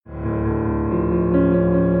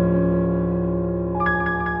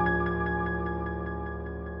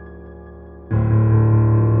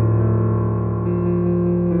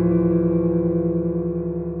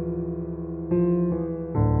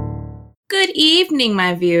evening,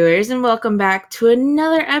 my viewers, and welcome back to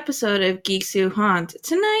another episode of Geeks Who Haunt.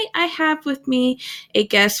 Tonight, I have with me a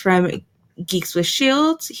guest from Geeks with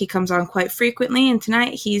Shields. He comes on quite frequently, and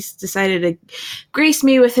tonight he's decided to grace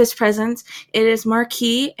me with his presence. It is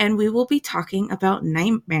Marquis, and we will be talking about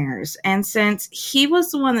nightmares. And since he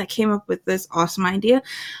was the one that came up with this awesome idea,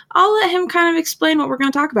 I'll let him kind of explain what we're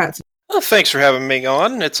going to talk about tonight. Well, thanks for having me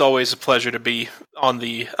on. It's always a pleasure to be on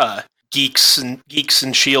the Geeks and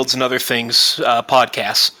Shields and other things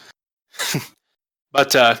podcasts.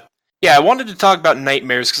 But yeah, I wanted to talk about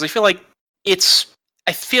nightmares because I feel like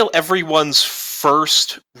I feel everyone's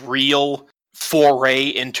first real foray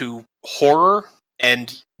into horror,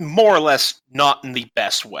 and more or less not in the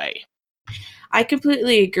best way. I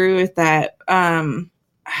completely agree with that. I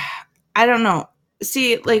don't know.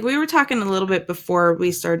 See, like we were talking a little bit before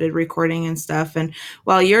we started recording and stuff, and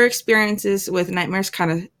while your experiences with nightmares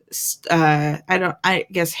kind of I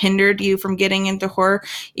guess hindered you from getting into horror,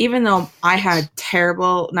 even though I had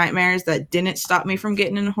terrible nightmares that didn't stop me from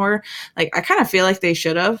getting into horror. Like I kind of feel like they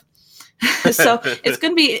should have. So it's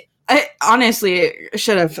gonna be honestly it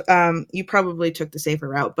should have. You probably took the safer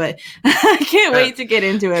route, but I can't wait to get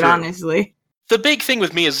into it. True. Honestly, the big thing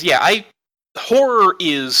with me is horror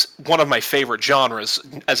is one of my favorite genres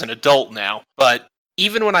as an adult now, but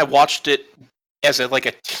even when I watched it as a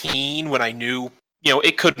teen, when I knew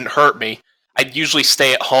it couldn't hurt me, I'd usually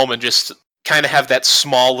stay at home and just kind of have that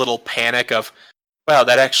small little panic of, wow,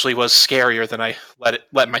 that actually was scarier than I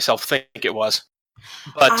let myself think it was.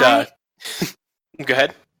 But go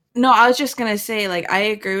ahead. No, I was just going to say, I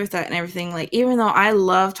agree with that and everything. Even though I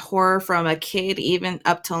loved horror from a kid, even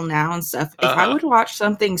up till now and stuff, if I would watch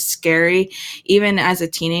something scary, even as a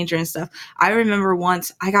teenager and stuff, I remember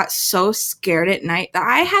once I got so scared at night that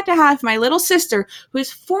I had to have my little sister, who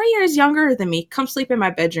is 4 years younger than me, come sleep in my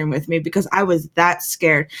bedroom with me because I was that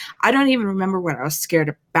scared. I don't even remember what I was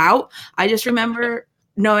scared about. I just remember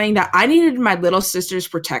knowing that I needed my little sister's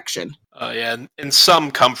protection. Yeah, and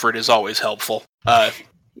some comfort is always helpful.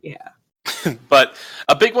 Yeah. But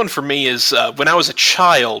a big one for me is when I was a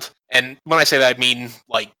child, and when I say that, I mean,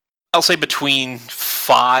 I'll say between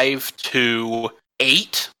 5 to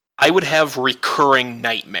 8, I would have recurring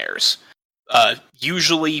nightmares.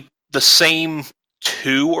 Usually the same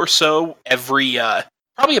 2 or so probably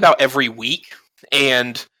about every week.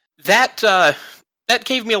 And that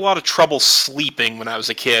gave me a lot of trouble sleeping when I was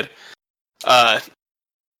a kid. And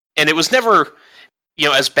it was never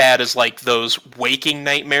as bad as those waking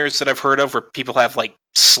nightmares that I've heard of where people have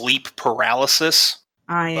sleep paralysis.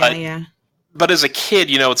 Oh, yeah, yeah. But as a kid,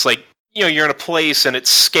 it's you're in a place and it's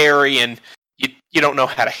scary and you don't know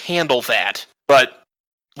how to handle that. But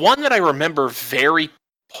one that I remember very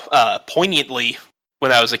poignantly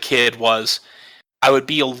when I was a kid was I would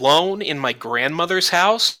be alone in my grandmother's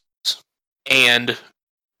house and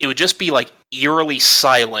it would just be eerily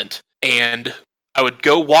silent, and I would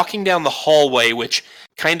go walking down the hallway, which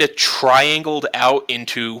kind of triangled out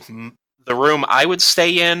into the room I would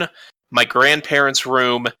stay in, my grandparents'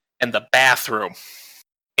 room, and the bathroom.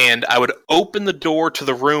 And I would open the door to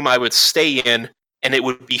the room I would stay in, and it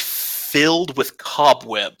would be filled with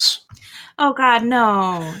cobwebs. Oh, God,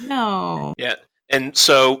 no. Yeah, and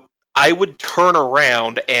so I would turn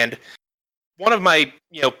around, and one of my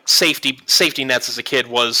safety nets as a kid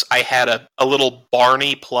was I had a little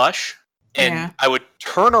Barney plush. And yeah. I would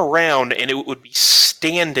turn around and it would be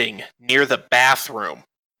standing near the bathroom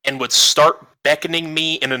and would start beckoning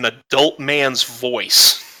me in an adult man's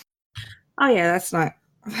voice. Oh yeah, that's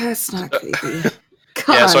not creepy.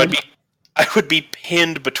 Yeah, so I would be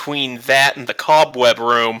pinned between that and the cobweb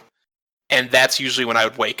room, and that's usually when I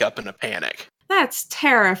would wake up in a panic. That's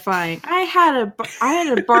terrifying. I had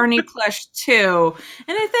a Barney plush too,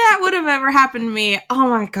 and if that would have ever happened to me, oh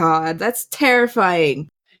my god, that's terrifying.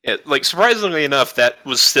 Yeah, surprisingly enough, that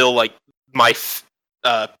was still my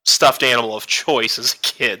stuffed animal of choice as a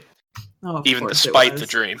kid, even despite the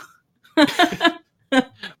dream.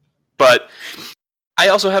 But I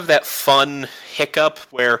also have that fun hiccup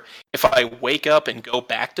where if I wake up and go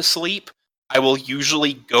back to sleep, I will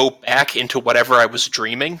usually go back into whatever I was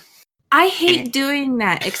dreaming. I hate doing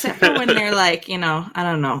that, except for when they're I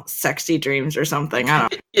don't know, sexy dreams or something. I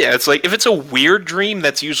don't know. Yeah, it's if it's a weird dream,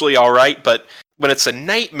 that's usually all right, but when it's a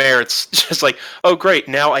nightmare, it's just oh great,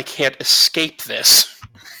 now I can't escape this.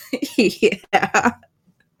 Yeah.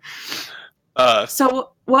 So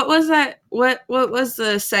what was that? What was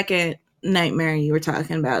the second nightmare you were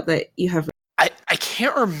talking about that you have? I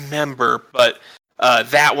can't remember, but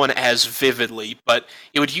that one as vividly. But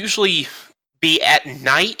it would usually be at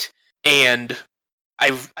night, and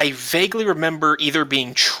I vaguely remember either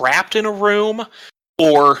being trapped in a room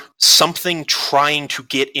or something trying to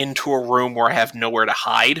get into a room where I have nowhere to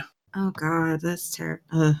hide. Oh God, that's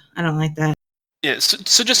terrible. I don't like that. Yeah,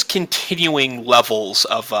 so just continuing levels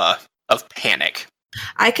of panic.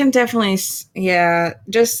 I can definitely,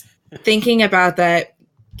 just thinking about that.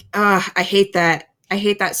 I hate that. I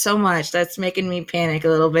hate that so much. That's making me panic a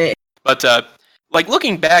little bit. But like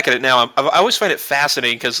looking back at it now, I always find it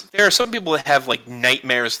fascinating because there are some people that have like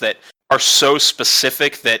nightmares that are so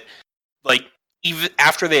specific that like even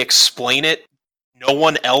after they explain it, no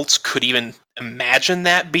one else could even imagine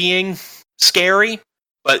that being scary.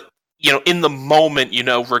 But in the moment,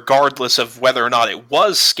 regardless of whether or not it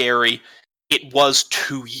was scary, it was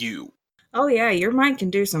to you. Oh yeah, your mind can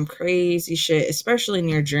do some crazy shit, especially in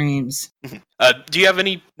your dreams. Do you have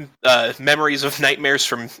any memories of nightmares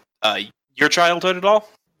from your childhood at all?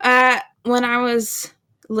 When I was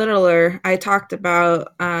littler, I talked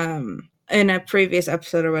about in a previous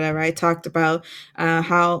episode or whatever, I talked about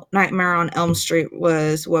how Nightmare on Elm Street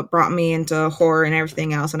was what brought me into horror and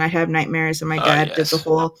everything else, and I had nightmares, and my dad did the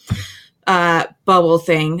whole bubble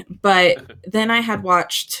thing. But then I had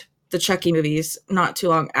watched the Chucky movies not too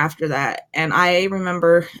long after that, and I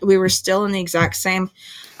remember we were still in the exact same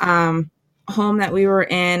home that we were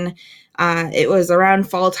in. It was around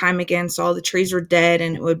fall time again, so all the trees were dead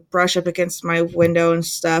and it would brush up against my window and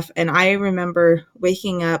stuff. And I remember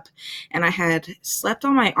waking up and I had slept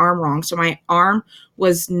on my arm wrong. So my arm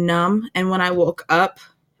was numb. And when I woke up,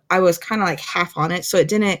 I was kind of like half on it. So it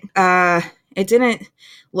didn't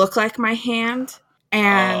look like my hand.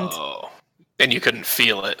 And you couldn't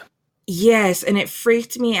feel it. Yes. And it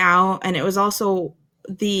freaked me out. And it was also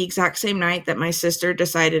the exact same night that my sister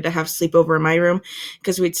decided to have sleepover in my room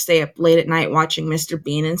because we'd stay up late at night watching Mr.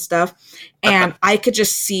 Bean and stuff. And I could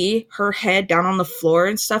just see her head down on the floor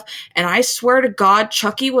and stuff. And I swear to God,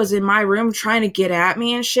 Chucky was in my room trying to get at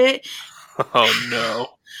me and shit. Oh no.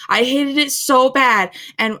 I hated it so bad.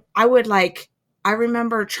 And I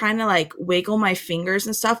remember trying to wiggle my fingers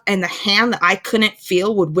and stuff, and the hand that I couldn't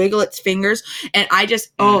feel would wiggle its fingers, and I just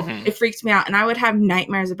it freaks me out, and I would have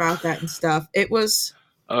nightmares about that and stuff. It was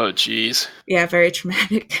geez, very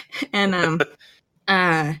traumatic. And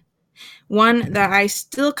one that I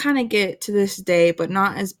still kind of get to this day, but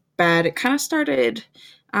not as bad. It kind of started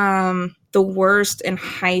the worst in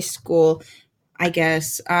high school, I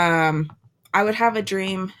guess. I would have a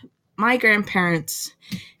dream. My grandparents,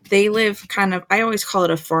 they live I always call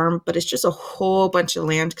it a farm, but it's just a whole bunch of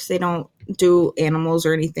land because they don't do animals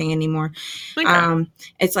or anything anymore. Okay.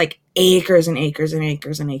 It's like acres and acres and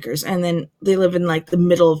acres and acres. And then they live in the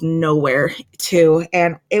middle of nowhere too.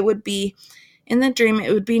 And it would be, in the dream,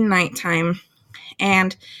 it would be nighttime.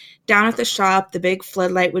 And down at the shop, the big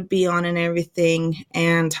floodlight would be on and everything.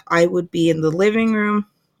 And I would be in the living room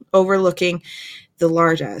overlooking the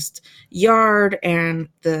largest yard and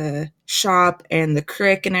the shop and the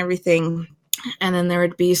creek and everything. And then there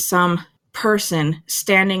would be some person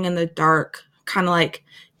standing in the dark, kind of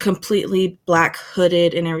completely black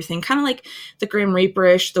hooded and everything, kind of like the Grim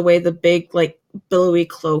Reaper-ish, the way the big billowy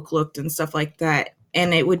cloak looked and stuff like that.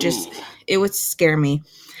 And it would it would scare me.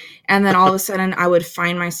 And then all of a sudden I would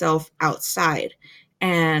find myself outside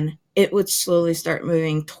and it would slowly start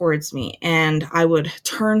moving towards me, and I would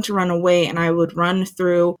turn to run away, and I would run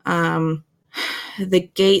through the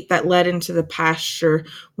gate that led into the pasture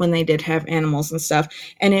when they did have animals and stuff,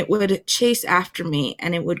 and it would chase after me,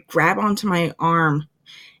 and it would grab onto my arm,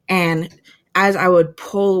 and as I would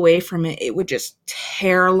pull away from it, it would just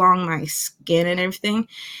tear along my skin and everything.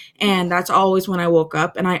 And that's always when I woke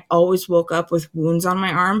up, and I always woke up with wounds on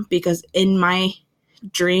my arm because in my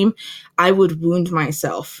dream, I would wound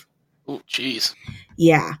myself. Oh, jeez.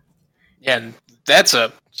 Yeah. And this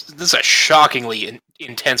is a shockingly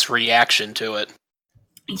intense reaction to it.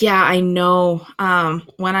 Yeah, I know.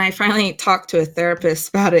 When I finally talked to a therapist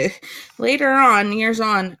about it later on, years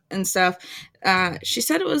on and stuff, she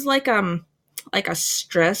said it was like a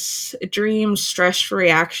stress dream, stress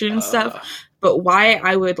reaction and stuff. But why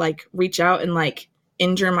I would reach out and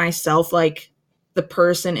injure myself like the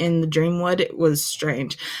person in the dream would, it was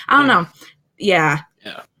strange. I don't know. Yeah.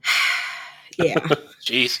 Yeah. Yeah.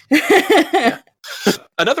 Jeez. Yeah.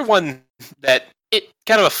 Another one that it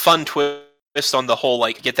kind of a fun twist on the whole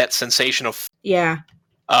get that sensation of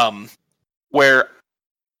where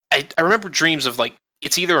I remember dreams of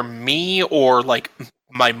it's either me or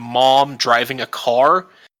my mom driving a car,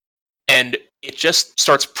 and it just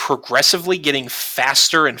starts progressively getting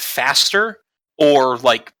faster and faster, or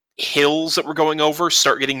hills that we're going over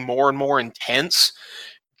start getting more and more intense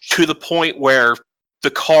to the point where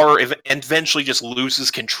the car eventually just loses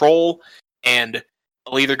control, and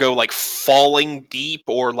I'll either go like falling deep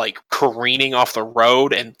or like careening off the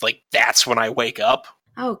road, and like that's when I wake up.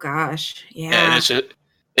 Oh gosh. And Yeah. it's just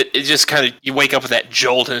it just kind of, you wake up with that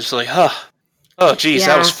jolt, and it's like, oh, geez,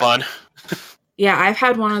 that was Yeah. fun. Yeah, I've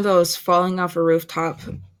had one of those falling off a rooftop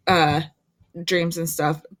uh dreams and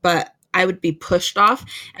stuff, but I would be pushed off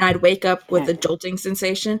and I'd wake up with a jolting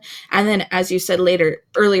sensation. And then, as you said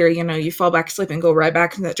earlier, you fall back asleep and go right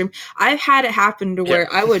back into that dream. I've had it happen to Yeah.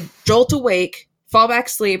 where I would jolt awake, fall back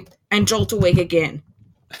asleep, and jolt awake again.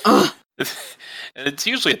 Ugh. And it's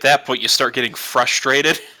usually at that point you start getting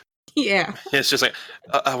frustrated. Yeah. It's just like,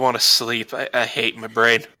 I want to sleep. I hate my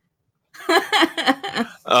brain.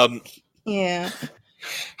 Yeah.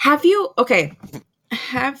 Have you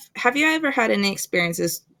have you ever had any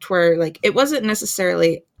experiences where like it wasn't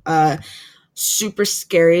necessarily a super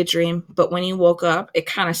scary dream, but when you woke up it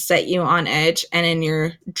kind of set you on edge, and in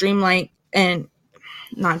your dreamlike and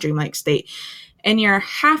not dreamlike state, in your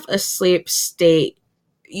half asleep state,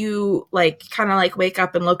 you like kind of like wake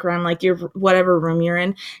up and look around like your whatever room you're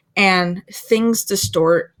in, and things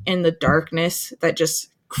distort in the darkness that just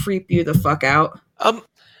creep you the fuck out?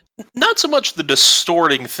 Not so much the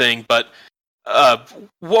distorting thing, but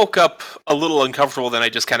woke up a little uncomfortable. Then I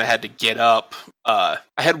just kind of had to get up. I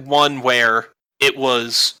had one where it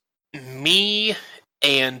was me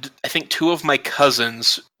and I think two of my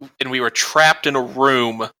cousins, and we were trapped in a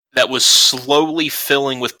room that was slowly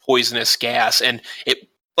filling with poisonous gas. And it,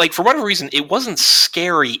 like, for whatever reason, it wasn't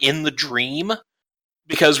scary in the dream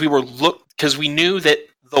because because we knew that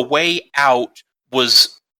the way out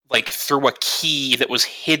was like through a key that was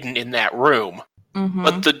hidden in that room. Mm-hmm.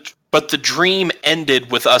 But the dream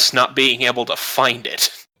ended with us not being able to find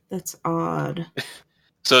it. That's odd.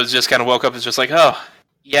 So it just kind of woke up. It's just like, oh,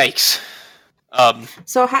 yikes.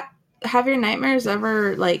 So have your nightmares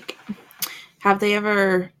ever like have they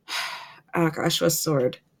ever oh gosh, what's the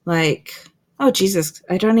word? Like, oh Jesus,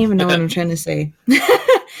 I don't even know what I'm trying to say.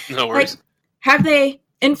 No worries. Like, have they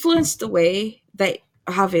influenced the way that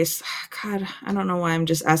obvious God, I don't know why I'm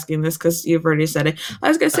just asking this because you've already said it. I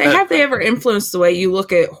was gonna say, have they ever influenced the way you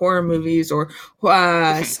look at horror movies or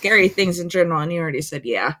scary things in general? And you already said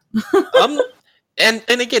yeah. And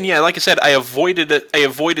again, yeah, like I said, I avoided it. I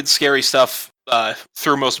avoided scary stuff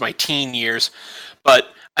through most of my teen years, but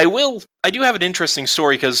I do have an interesting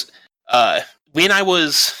story because when I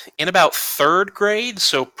was in about third grade,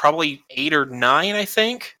 so probably 8 or 9, I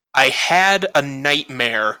think, I had a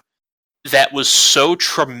nightmare that was so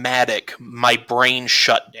traumatic my brain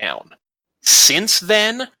shut down. Since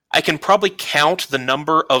then, I can probably count the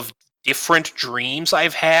number of different dreams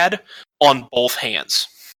I've had on both hands.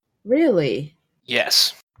 Really?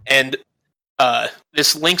 Yes. And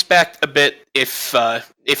this links back a bit if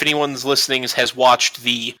anyone's listening has watched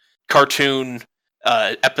the cartoon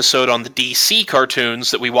episode on the DC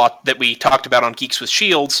cartoons that we talked about on Geeks with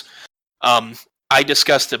Shields. I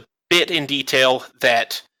discussed a bit in detail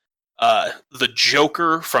that the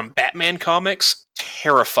Joker from Batman comics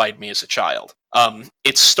terrified me as a child.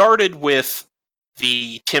 It started with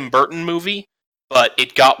the Tim Burton movie, but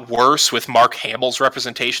it got worse with Mark Hamill's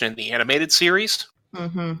representation in the animated series.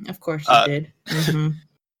 Mm-hmm. Of course it did. Mm-hmm.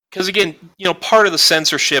 Because again, part of the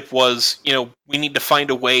censorship was, we need to find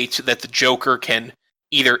a way that the Joker can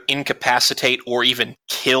either incapacitate or even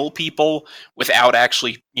kill people without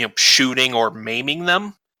actually, shooting or maiming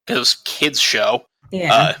them. Because it was a kids' show.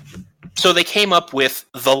 Yeah. So they came up with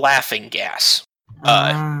the laughing gas.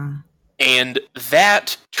 And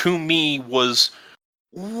that, to me, was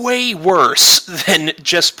way worse than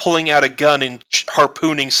just pulling out a gun and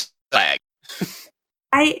harpooning Slag.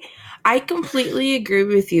 I completely agree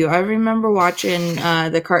with you. I remember watching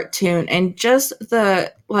the cartoon and just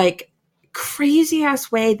the like crazy ass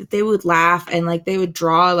way that they would laugh and like they would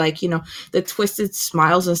draw like the twisted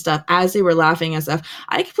smiles and stuff as they were laughing and stuff.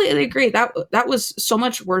 I completely agree. That was so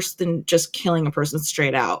much worse than just killing a person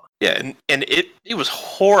straight out. Yeah, and it was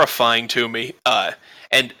horrifying to me.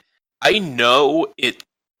 And I know it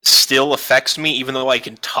still affects me even though I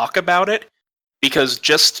can talk about it, because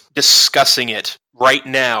just discussing it right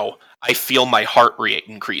now, I feel my heart rate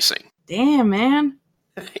increasing. Damn, man.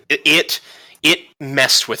 It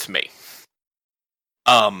messed with me.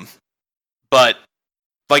 But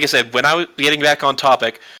like I said, when I was getting back on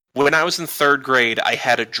topic, when I was in third grade, I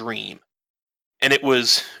had a dream, and it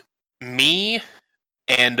was me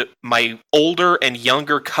and my older and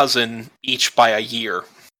younger cousin, each by a year.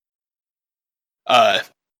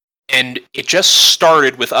 And it just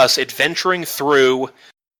started with us adventuring through.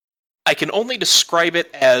 I can only describe it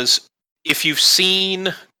as if you've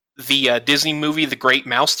seen the Disney movie The Great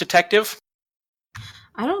Mouse Detective.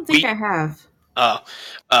 I don't think I have.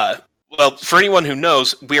 well, for anyone who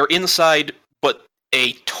knows, we are inside but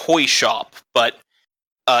a toy shop, but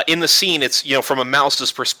in the scene, it's, from a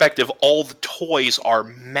mouse's perspective, all the toys are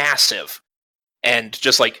massive and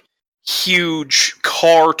just like huge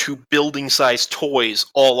car to building sized toys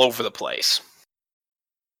all over the place.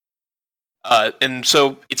 And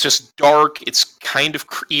so it's just dark, it's kind of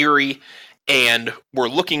eerie, and we're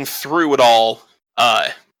looking through it all,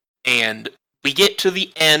 and we get to the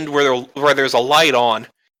end where there's a light on,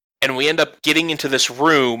 and we end up getting into this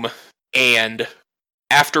room, and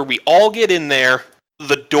after we all get in there,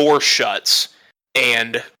 the door shuts,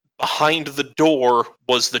 and behind the door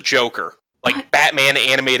was the Joker. Like, What? Batman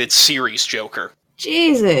animated series Joker.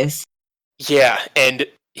 Jesus. Yeah, and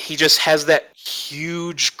he just has that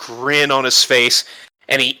huge grin on his face,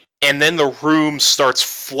 and then the room starts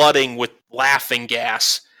flooding with laughing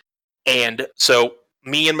gas. And so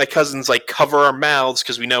me and my cousins like cover our mouths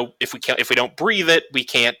because we know if we don't breathe it,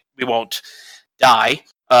 we won't die.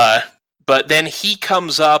 But then he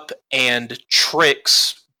comes up and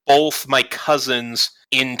tricks both my cousins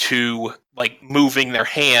into like moving their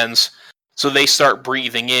hands, so they start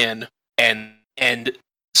breathing in, and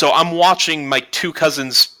so I'm watching my two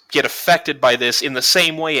cousins get affected by this in the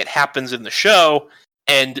same way it happens in the show,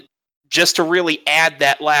 and just to really add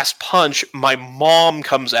that last punch, my mom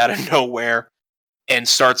comes out of nowhere and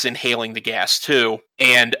starts inhaling the gas too,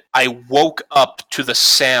 and I woke up to the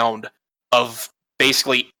sound of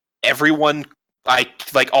basically everyone,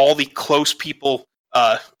 like all the close people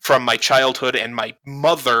from my childhood and my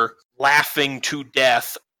mother laughing to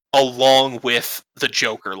death along with the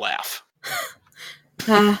Joker laugh.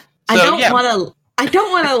 I So,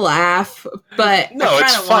 don't want to laugh, but No, I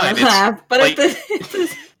it's kind of want fine. to laugh. But like-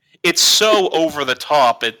 It's so over the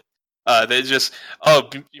top. They just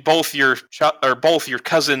both your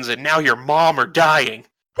cousins and now your mom are dying.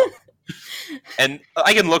 And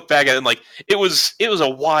I can look back at it and like it was a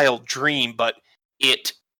wild dream, but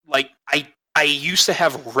it like I used to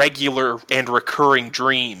have regular and recurring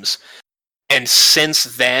dreams, and since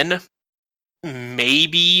then,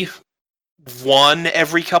 maybe one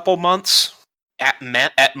every couple months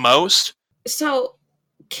at most. So,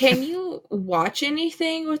 can you watch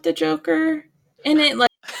anything with the Joker in it?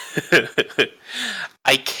 Like,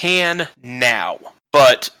 I can now,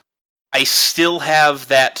 but I still have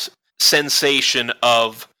that sensation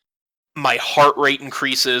of my heart rate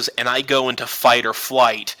increases and I go into fight or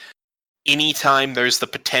flight anytime there's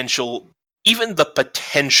even the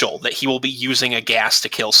potential that he will be using a gas to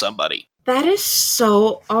kill somebody. that is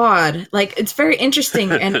so odd. Like, it's very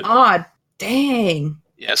interesting and odd. Dang.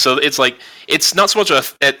 Yeah, so it's like it's not so much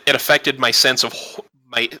it affected my sense of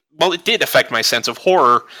it did affect my sense of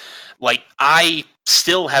horror. Like, I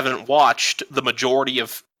still haven't watched the majority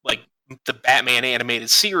of like the Batman animated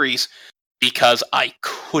series because I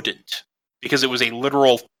couldn't, because it was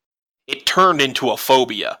it turned into a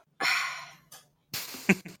phobia.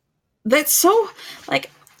 That's so, like,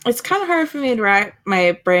 it's kind of hard for me to wrap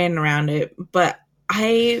my brain around it, but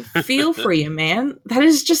I feel for you, man. That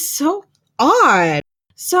is just so odd.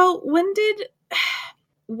 So when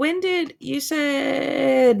did you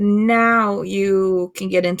said now you can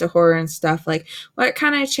get into horror and stuff? Like, what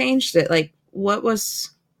kind of changed it? Like,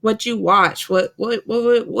 what'd you watch?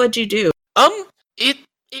 What'd you do?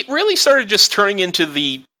 It really started just turning into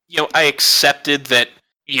I accepted that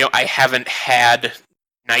I haven't had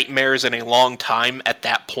nightmares in a long time at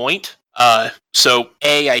that point. So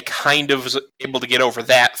I kind of was able to get over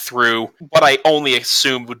that through what I only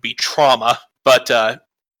assumed would be trauma, but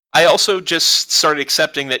I also just started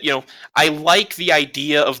accepting that I like the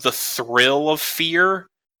idea of the thrill of fear,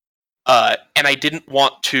 and I didn't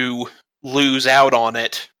want to lose out on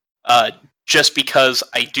it, just because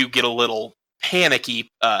I do get a little panicky,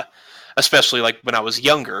 especially like when I was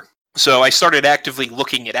younger. So I started actively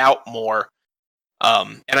looking it out more.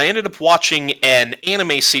 And I ended up watching an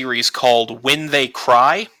anime series called When They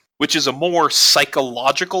Cry, which is a more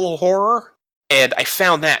psychological horror. And I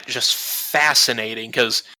found that just fascinating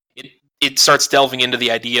because it starts delving into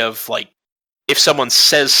the idea of like, if someone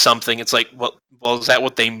says something, it's like, well, is that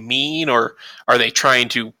what they mean? Or are they trying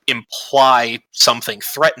to imply something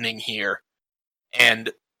threatening here?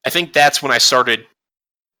 And I think that's when I started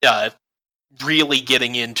really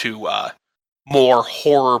getting into more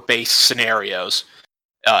horror-based scenarios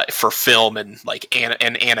for film and like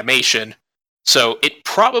and animation. So it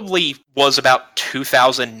probably was about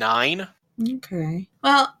 2009. Okay.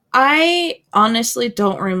 Well, I honestly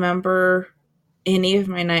don't remember any of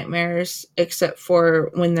my nightmares except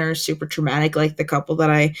for when they're super traumatic, like the couple that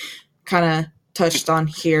I kind of touched on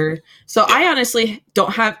here. So I honestly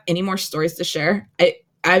don't have any more stories to share.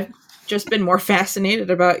 I've just been more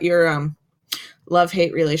fascinated about your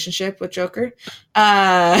love-hate relationship with Joker.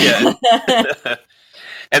 Yeah.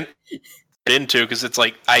 And into because it's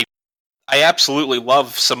like I absolutely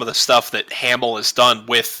love some of the stuff that Hamill has done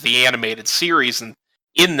with the animated series and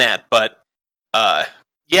in that, but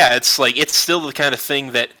yeah, it's like it's still the kind of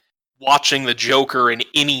thing that watching the Joker in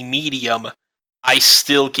any medium, I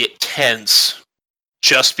still get tense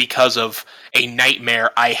just because of a nightmare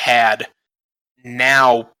I had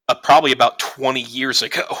now probably about 20 years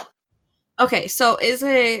ago. Okay, so is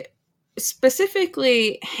it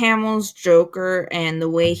specifically Hamill's Joker and the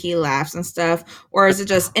way he laughs and stuff, or is it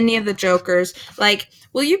just any of the Jokers? Like,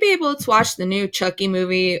 will you be able to watch the new Chucky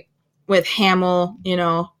movie with Hamill,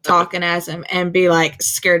 talking as him and be like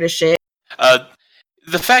scared as shit? Uh,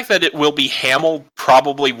 the fact that it will be Hamill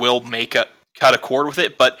probably will make a cut a cord with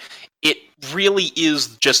it, but it really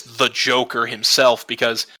is just the Joker himself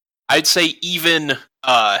because I'd say even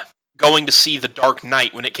going to see The Dark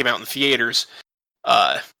Knight when it came out in the theaters,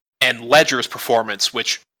 and Ledger's performance,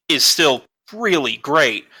 which is still really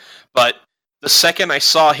great, but the second I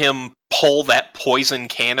saw him pull that poison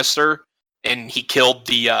canister and he killed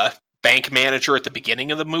the bank manager at the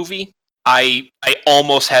beginning of the movie, I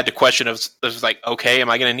almost had to question. I was like, okay, am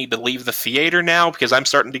I going to need to leave the theater now because I'm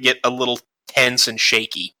starting to get a little tense and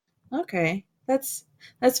shaky. Okay, that's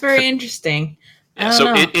very interesting. I Yeah, don't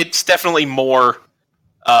so know. it's definitely more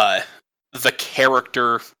uh, the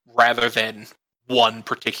character rather than one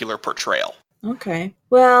particular portrayal. Okay,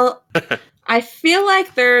 well, I feel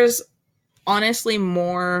like there's honestly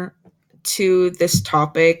more to this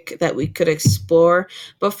topic that we could explore,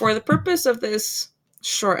 but for the purpose of this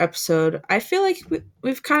short episode, I feel like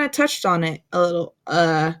we've kind of touched on it a little.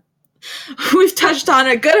 We've touched on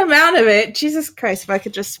a good amount of it. Jesus Christ, if I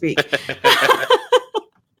could just speak.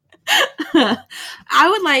 I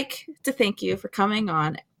would like to thank you for coming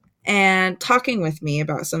on and talking with me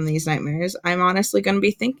about some of these nightmares. I'm honestly going to be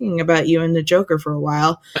thinking about you and the Joker for a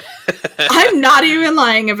while. I'm not even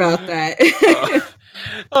lying about that.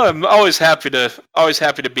 I'm always happy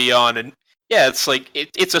to be on, and yeah, it's like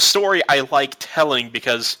it's a story I like telling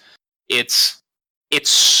because it's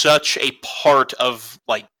such a part of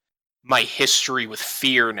like my history with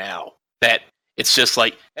fear now that it's just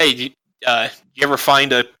like, hey, you ever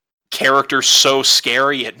find a character so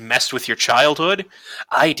scary it messed with your childhood?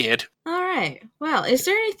 I did. All right. Well, is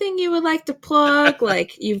there anything you would like to plug?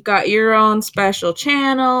 Like you've got your own special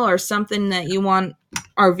channel or something that you want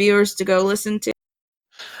our viewers to go listen to?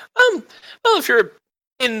 Well, if you're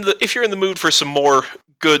in the mood for some more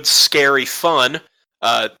good scary fun,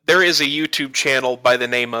 there is a YouTube channel by the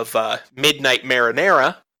name of Midnight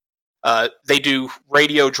Marinara. They do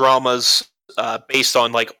radio dramas based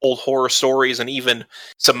on like old horror stories and even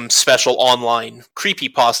some special online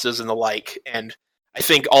creepypastas and the like. And I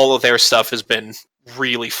think all of their stuff has been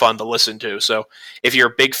really fun to listen to. So if you're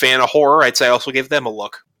a big fan of horror, I'd say also give them a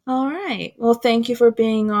look. All right. Well, thank you for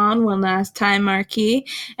being on one last time, Marquis.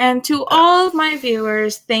 And to all of my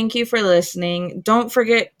viewers, thank you for listening. Don't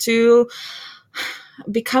forget to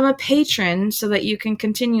become a patron so that you can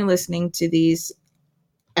continue listening to these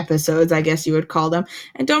episodes, I guess you would call them.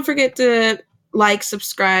 And don't forget to like,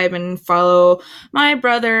 subscribe, and follow my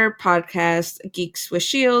brother podcast, Geeks with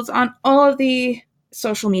Shields, on all of the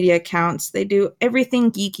social media accounts. They do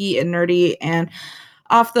everything geeky and nerdy and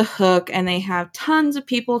off the hook, and they have tons of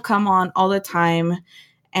people come on all the time,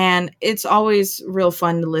 and it's always real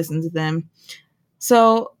fun to listen to them.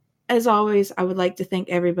 So, as always, I would like to thank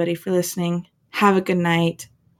everybody for listening. Have a good night.